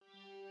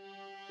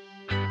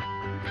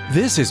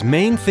This is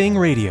Main Thing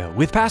Radio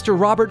with Pastor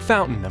Robert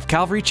Fountain of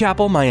Calvary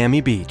Chapel, Miami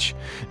Beach.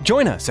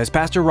 Join us as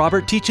Pastor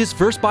Robert teaches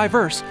verse by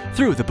verse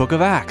through the book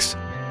of Acts.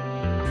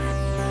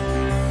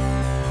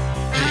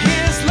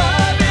 His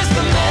love is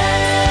the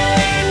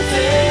main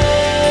thing.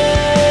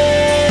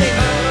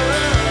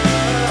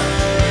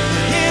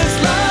 His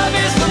love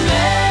is the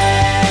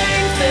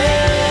main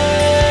thing.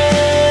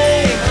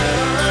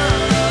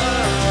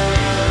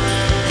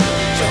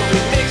 So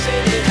we're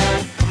mixing it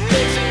up,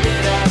 mixing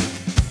it up.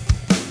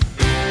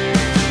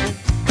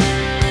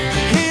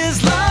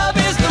 His love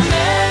is the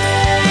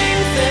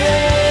main thing.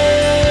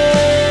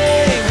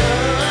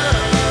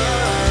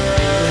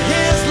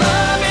 His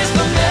love is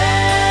the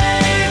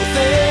main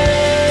thing.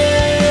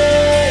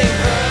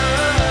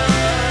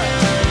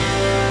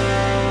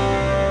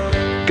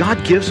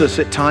 God gives us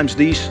at times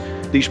these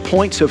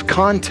points of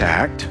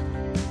contact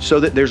so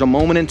that there's a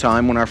moment in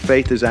time when our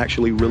faith is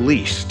actually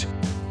released.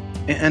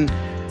 And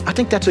I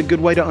think that's a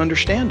good way to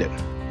understand it.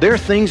 There are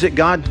things that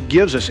God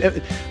gives us.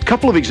 A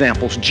couple of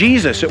examples.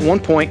 Jesus at one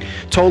point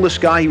told this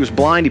guy he was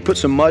blind, he put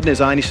some mud in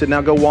his eye and he said,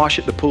 now go wash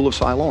at the pool of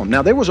Siloam.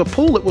 Now there was a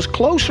pool that was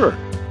closer,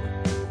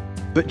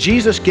 but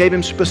Jesus gave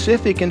him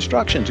specific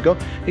instructions.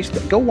 He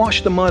said, go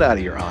wash the mud out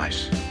of your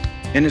eyes.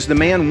 And as the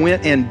man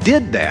went and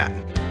did that,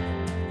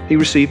 he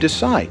received his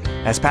sight.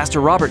 As Pastor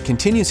Robert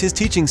continues his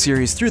teaching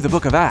series through the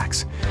book of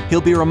Acts, he'll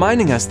be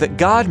reminding us that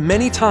God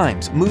many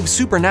times moves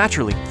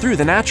supernaturally through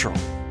the natural.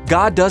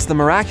 God does the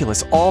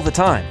miraculous all the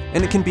time,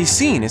 and it can be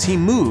seen as he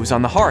moves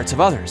on the hearts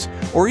of others,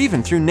 or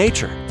even through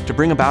nature, to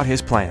bring about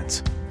his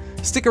plans.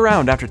 Stick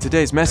around after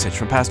today's message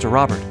from Pastor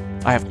Robert.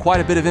 I have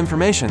quite a bit of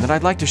information that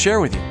I'd like to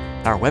share with you.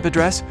 Our web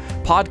address,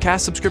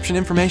 podcast subscription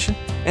information,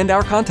 and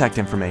our contact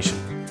information.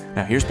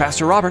 Now here's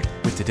Pastor Robert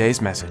with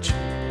today's message.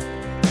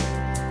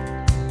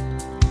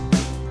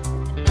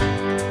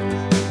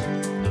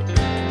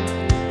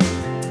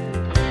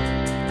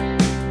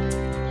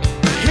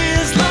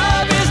 His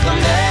love is the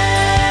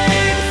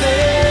main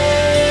thing.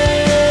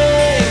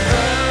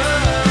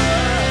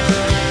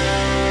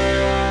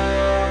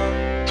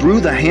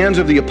 Through the hands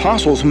of the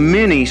apostles,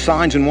 many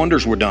signs and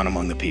wonders were done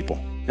among the people.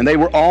 And they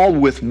were all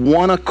with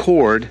one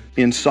accord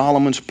in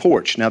Solomon's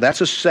porch. Now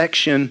that's a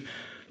section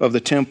of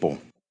the temple.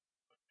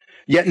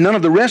 Yet none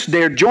of the rest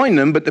dared join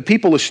them, but the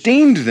people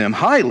esteemed them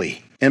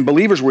highly. And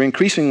believers were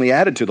increasingly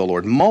added to the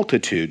Lord,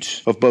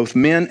 multitudes of both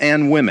men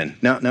and women.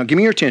 Now give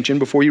me your attention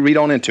before you read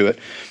on into it.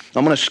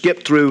 I'm going to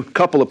skip through a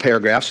couple of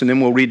paragraphs and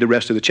then we'll read the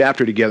rest of the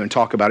chapter together and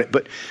talk about it.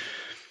 But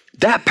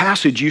that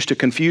passage used to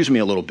confuse me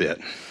a little bit.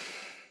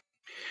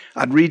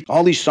 I'd read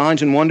all these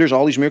signs and wonders,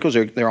 all these miracles.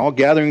 They're all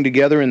gathering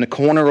together in the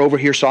corner over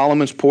here,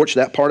 Solomon's porch,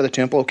 that part of the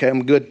temple. Okay,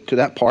 I'm good to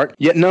that part.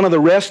 Yet none of the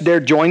rest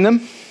dared join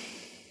them,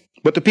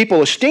 but the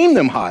people esteemed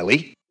them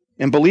highly,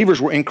 and believers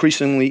were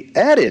increasingly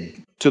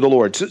added to the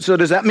Lord. So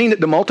does that mean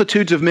that the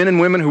multitudes of men and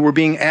women who were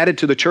being added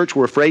to the church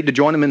were afraid to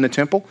join them in the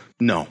temple?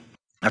 No,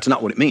 that's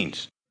not what it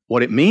means.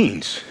 What it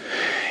means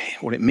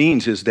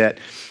is that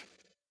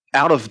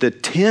out of the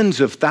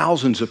tens of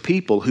thousands of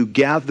people who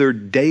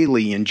gathered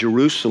daily in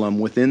Jerusalem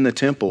within the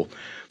temple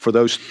for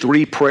those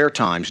 3 prayer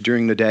times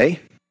during the day,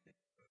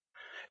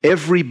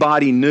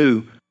 everybody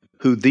knew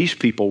who these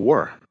people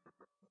were.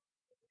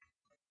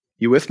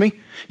 You with me?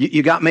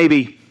 You got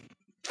maybe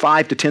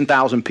 5,000 to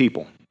 10,000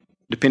 people,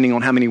 depending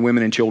on how many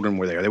women and children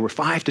were there. There were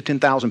 5,000 to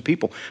 10,000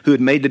 people who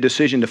had made the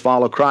decision to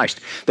follow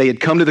Christ. They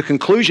had come to the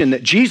conclusion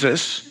that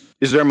Jesus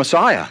is their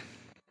Messiah.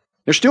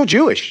 They're still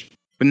Jewish,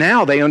 but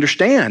now they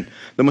understand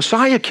the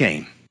Messiah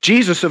came.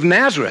 Jesus of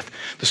Nazareth,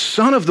 the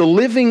Son of the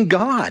living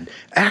God,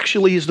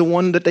 actually is the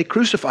one that they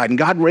crucified, and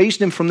God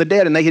raised him from the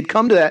dead, and they had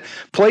come to that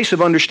place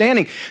of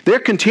understanding. They're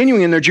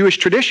continuing in their Jewish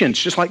traditions,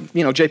 just like,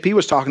 JP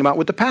was talking about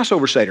with the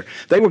Passover Seder.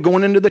 They were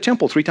going into the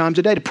temple 3 times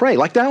a day to pray,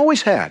 like they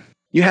always had.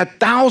 You had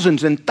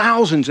thousands and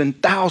thousands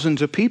and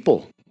thousands of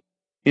people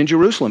in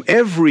Jerusalem.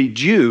 Every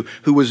Jew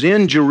who was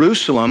in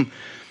Jerusalem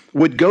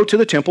would go to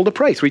the temple to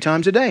pray 3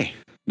 times a day.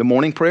 The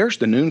morning prayers,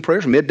 the noon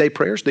prayers, midday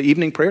prayers, the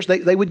evening prayers,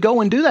 they would go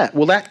and do that.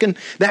 Well, that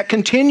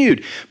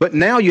continued. But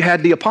now you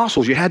had the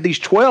apostles, you had these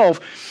 12,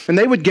 and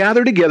they would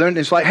gather together, and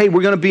it's like, hey,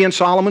 we're going to be in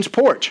Solomon's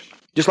porch.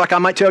 Just like I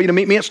might tell you to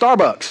meet me at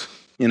Starbucks.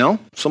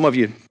 Some of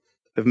you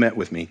have met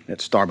with me at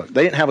Starbucks.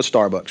 They didn't have a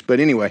Starbucks, but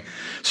anyway,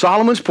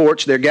 Solomon's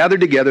porch, they're gathered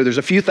together. There's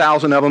a few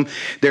thousand of them.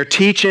 They're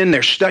teaching,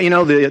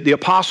 the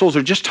apostles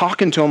are just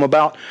talking to them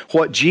about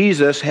what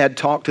Jesus had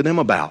talked to them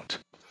about.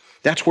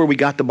 That's where we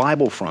got the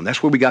Bible from.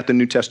 That's where we got the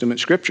New Testament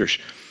scriptures.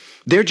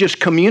 They're just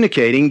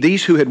communicating.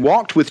 These who had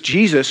walked with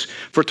Jesus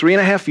for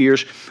 3.5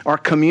 years are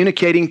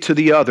communicating to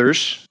the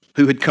others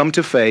who had come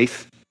to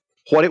faith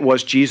what it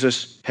was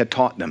Jesus had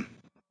taught them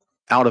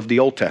out of the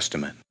Old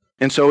Testament.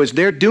 And so as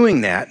they're doing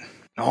that,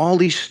 all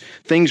these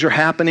things are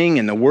happening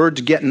and the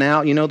word's getting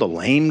out. The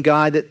lame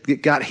guy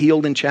that got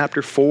healed in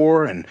chapter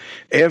 4, and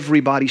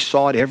everybody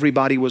saw it.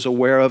 Everybody was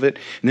aware of it.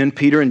 And then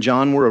Peter and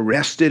John were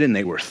arrested and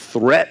they were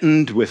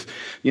threatened with,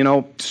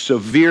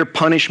 severe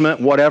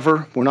punishment,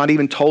 whatever. We're not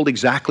even told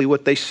exactly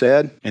what they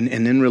said, and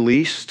then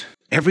released.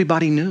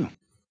 Everybody knew.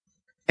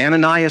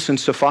 Ananias and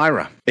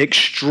Sapphira,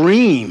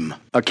 extreme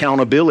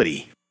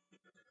accountability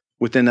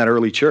within that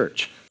early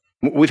church.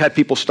 We've had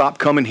people stop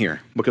coming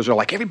here because they're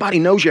like, everybody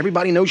knows you,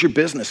 everybody knows your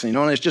business, and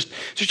there's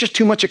just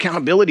too much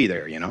accountability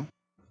there,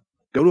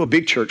 Go to a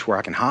big church where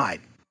I can hide.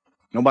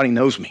 Nobody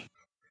knows me.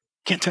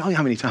 Can't tell you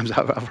how many times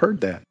I've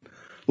heard that.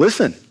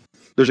 Listen,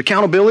 there's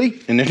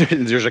accountability and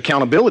then there's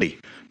accountability.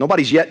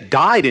 Nobody's yet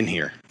died in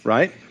here,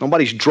 right?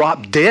 Nobody's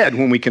dropped dead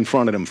when we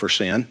confronted them for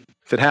sin.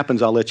 If it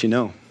happens, I'll let you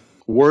know.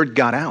 Word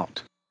got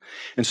out.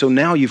 And so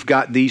now you've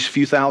got these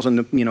few thousand,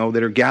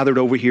 that are gathered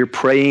over here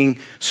praying,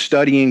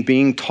 studying,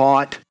 being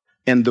taught,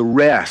 and the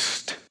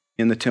rest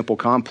in the temple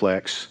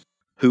complex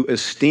who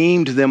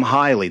esteemed them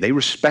highly. They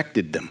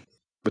respected them,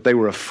 but they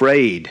were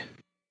afraid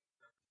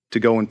to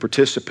go and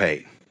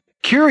participate.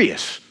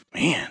 Curious.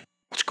 Man,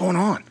 what's going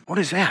on? What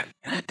is that?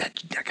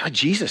 That guy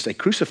Jesus they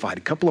crucified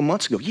a couple of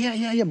months ago.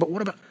 Yeah, but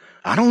what about?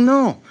 I don't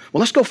know. Well,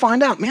 let's go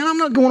find out. Man, I'm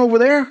not going over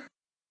there.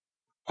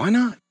 Why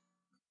not?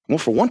 Well,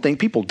 for one thing,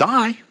 people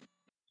die.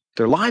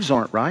 Their lives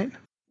aren't right.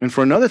 And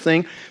for another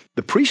thing,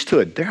 the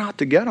priesthood, they're out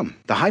to get them.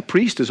 The high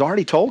priest has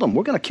already told them,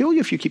 we're going to kill you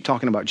if you keep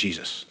talking about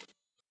Jesus.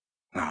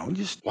 No,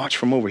 just watch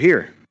from over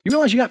here. You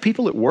realize you got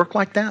people that work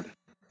like that?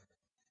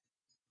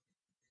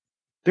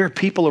 There are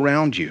people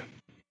around you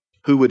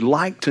who would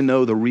like to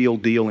know the real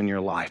deal in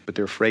your life, but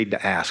they're afraid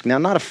to ask. Now,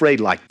 not afraid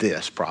like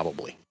this,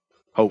 probably,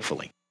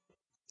 hopefully.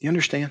 You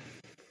understand?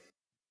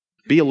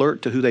 Be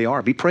alert to who they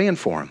are. Be praying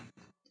for them.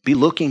 Be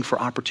looking for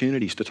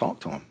opportunities to talk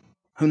to them.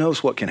 Who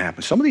knows what can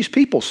happen? Some of these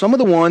people, some of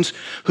the ones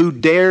who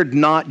dared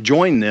not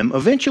join them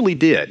eventually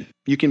did.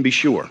 You can be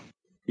sure.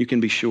 You can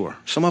be sure.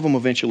 Some of them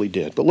eventually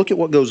did. But look at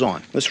what goes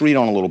on. Let's read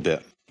on a little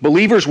bit.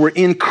 Believers were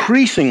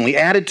increasingly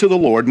added to the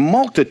Lord,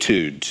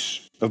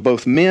 multitudes of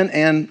both men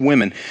and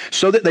women,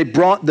 so that they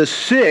brought the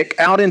sick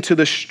out into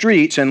the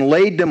streets and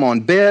laid them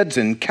on beds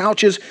and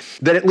couches,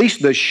 that at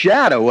least the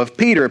shadow of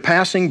Peter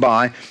passing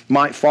by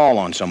might fall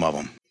on some of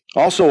them.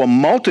 Also, a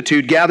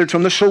multitude gathered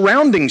from the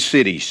surrounding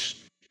cities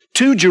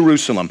to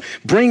Jerusalem,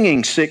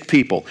 bringing sick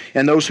people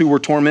and those who were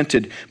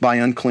tormented by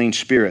unclean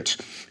spirits.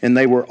 And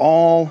they were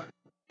all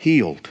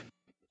healed.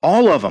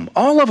 All of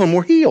them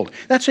were healed.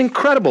 That's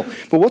incredible.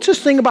 But what's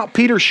this thing about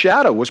Peter's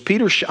shadow?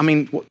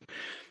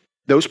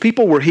 Those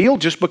people were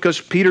healed just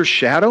because Peter's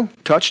shadow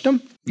touched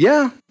them?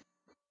 Yeah.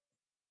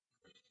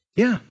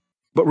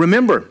 But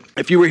remember,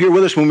 if you were here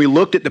with us when we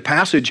looked at the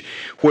passage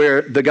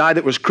where the guy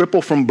that was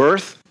crippled from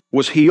birth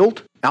was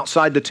healed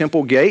outside the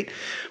temple gate,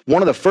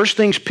 one of the first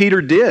things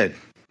Peter did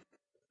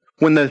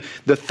when the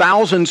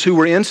thousands who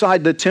were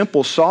inside the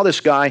temple saw this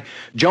guy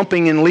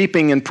jumping and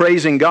leaping and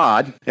praising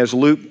God, as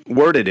Luke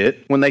worded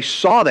it, when they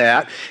saw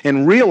that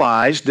and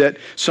realized that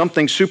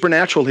something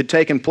supernatural had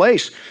taken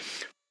place,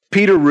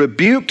 Peter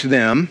rebuked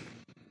them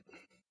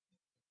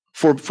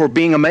for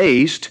being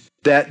amazed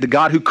that the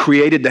God who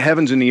created the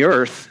heavens and the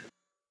earth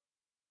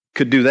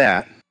could do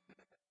that.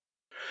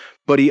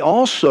 But he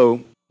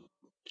also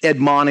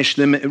admonished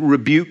them,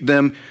 rebuked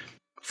them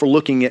for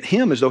looking at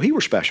him as though he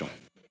were special.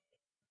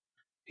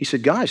 He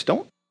said, guys,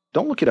 don't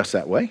look at us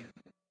that way.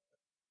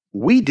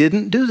 We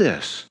didn't do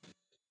this.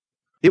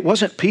 It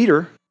wasn't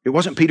Peter. It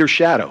wasn't Peter's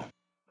shadow.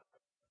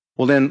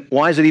 Well, then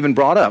why is it even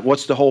brought up?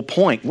 What's the whole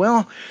point?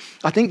 Well,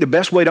 I think the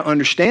best way to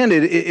understand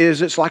it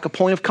is it's like a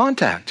point of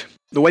contact.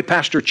 The way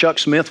Pastor Chuck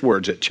Smith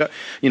words it,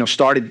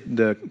 started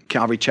the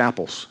Calvary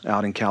Chapels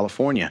out in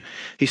California.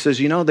 He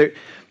says,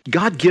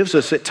 God gives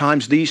us at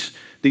times these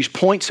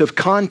points of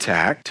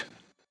contact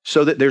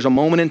so that there's a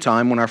moment in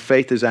time when our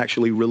faith is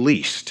actually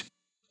released.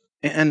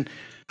 And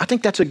I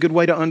think that's a good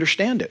way to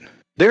understand it.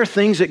 There are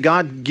things that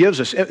God gives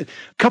us. A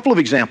couple of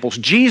examples.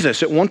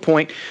 Jesus at one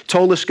point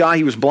told this guy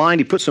he was blind.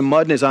 He put some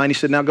mud in his eye and he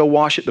said, now go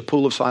wash at the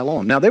pool of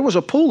Siloam. Now there was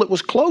a pool that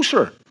was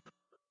closer.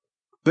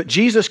 But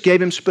Jesus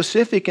gave him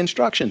specific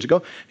instructions.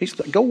 Go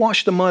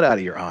wash the mud out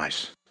of your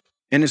eyes.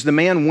 And as the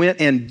man went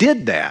and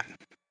did that,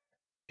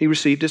 he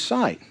received his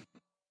sight.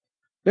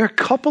 There are a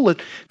couple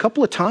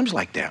of times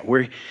like that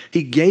where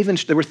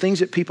there were things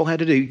that people had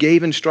to do. He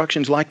gave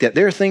instructions like that.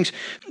 There are things,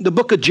 the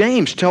book of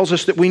James tells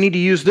us that we need to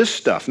use this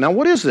stuff. Now,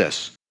 what is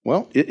this?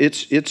 Well,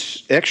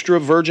 it's extra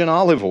virgin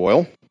olive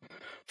oil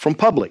from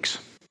Publix.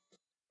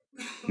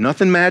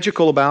 Nothing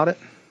magical about it,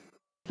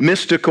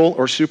 mystical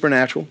or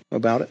supernatural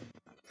about it.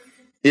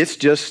 It's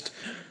just,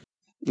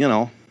 I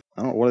don't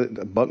know, what,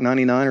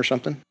 $1.99 or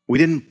something. We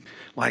didn't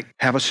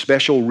have a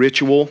special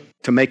ritual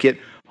to make it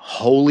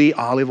holy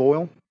olive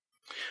oil.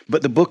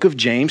 But the book of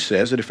James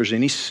says that if there's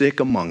any sick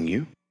among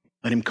you,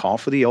 let him call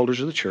for the elders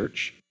of the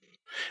church.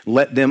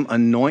 Let them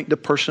anoint the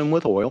person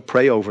with oil,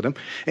 pray over them.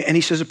 And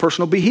he says the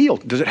person will be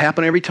healed. Does it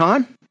happen every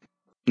time?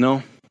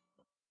 No.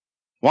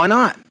 Why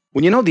not?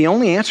 Well, the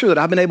only answer that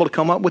I've been able to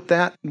come up with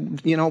that,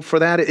 for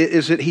that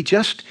is that he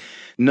just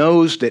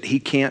knows that he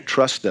can't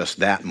trust us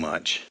that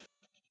much.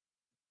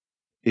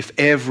 If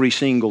every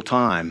single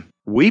time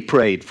we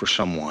prayed for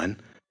someone,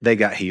 they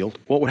got healed,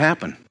 what would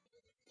happen?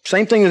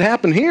 Same thing that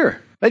happened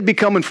here. They'd be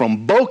coming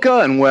from Boca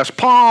and West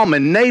Palm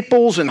and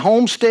Naples and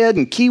Homestead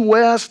and Key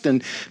West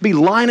and be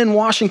lining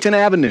Washington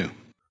Avenue.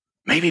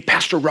 Maybe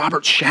Pastor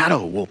Robert's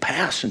shadow will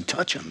pass and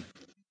touch him.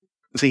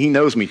 See, he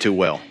knows me too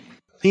well.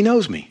 He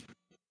knows me.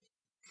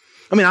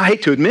 I mean, I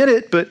hate to admit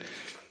it, but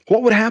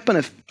what would happen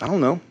if, I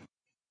don't know,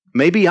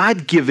 maybe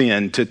I'd give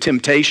in to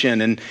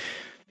temptation and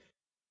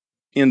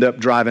end up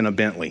driving a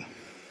Bentley?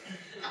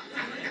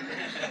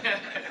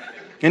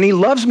 And he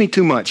loves me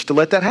too much to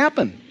let that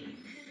happen.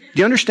 Do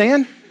you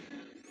understand?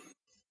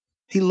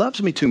 He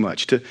loves me too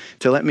much to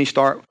let me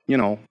start,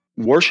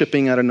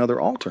 worshiping at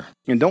another altar.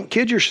 And don't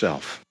kid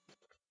yourself.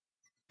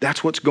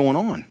 That's what's going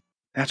on.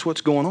 That's what's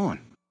going on.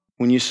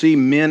 When you see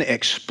men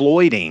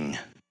exploiting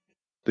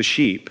the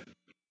sheep,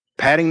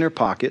 padding their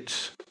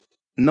pockets,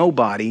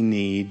 nobody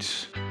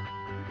needs,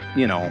 a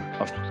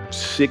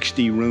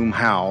 60-room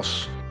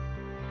house,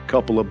 a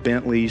couple of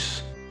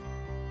Bentleys.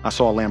 I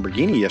saw a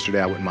Lamborghini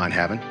yesterday I wouldn't mind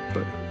having,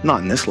 but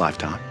not in this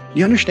lifetime.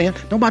 You understand?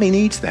 Nobody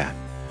needs that.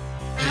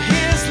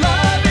 His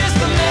love is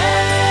the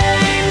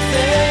main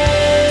thing.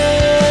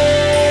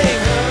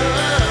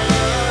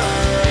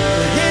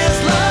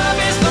 His love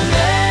is the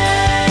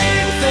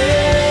main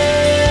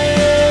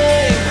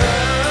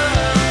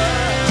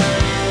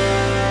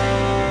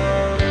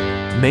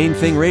thing. Main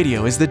Thing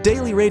Radio is the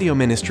daily radio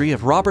ministry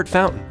of Robert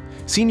Fountain,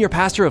 senior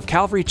pastor of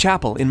Calvary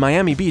Chapel in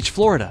Miami Beach,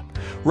 Florida.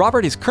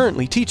 Robert is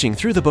currently teaching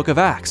through the book of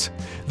Acts.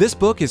 This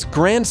book is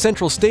Grand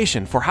Central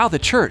Station for how the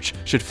church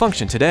should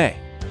function today.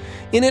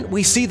 In it,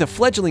 we see the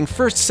fledgling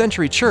first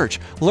century church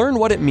learn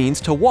what it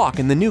means to walk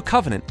in the new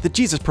covenant that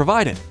Jesus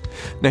provided.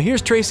 Now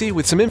here's Tracy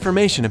with some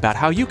information about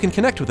how you can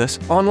connect with us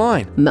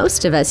online.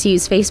 Most of us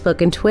use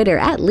Facebook and Twitter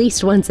at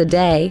least once a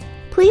day.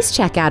 Please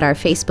check out our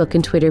Facebook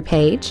and Twitter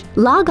page.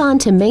 Log on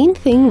to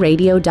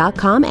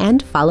mainthingradio.com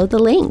and follow the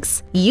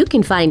links. You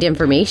can find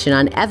information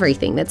on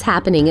everything that's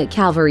happening at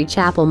Calvary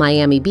Chapel,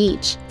 Miami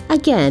Beach.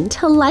 Again,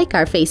 to like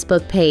our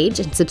Facebook page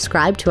and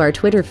subscribe to our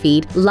Twitter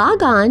feed,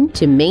 log on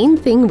to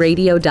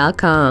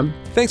mainthingradio.com.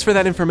 Thanks for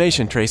that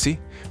information, Tracy.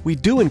 We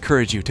do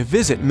encourage you to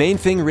visit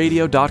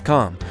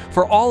mainthingradio.com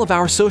for all of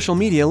our social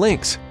media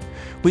links.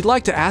 We'd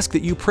like to ask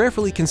that you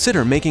prayerfully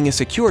consider making a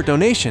secure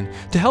donation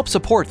to help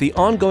support the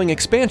ongoing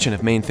expansion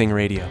of Main Thing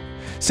Radio.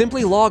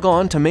 Simply log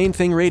on to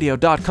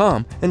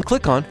mainthingradio.com and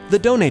click on the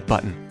Donate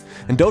button.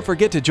 And don't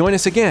forget to join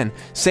us again,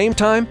 same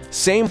time,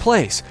 same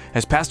place,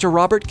 as Pastor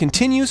Robert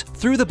continues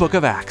through the book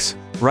of Acts,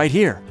 right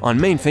here on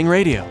Main Thing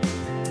Radio.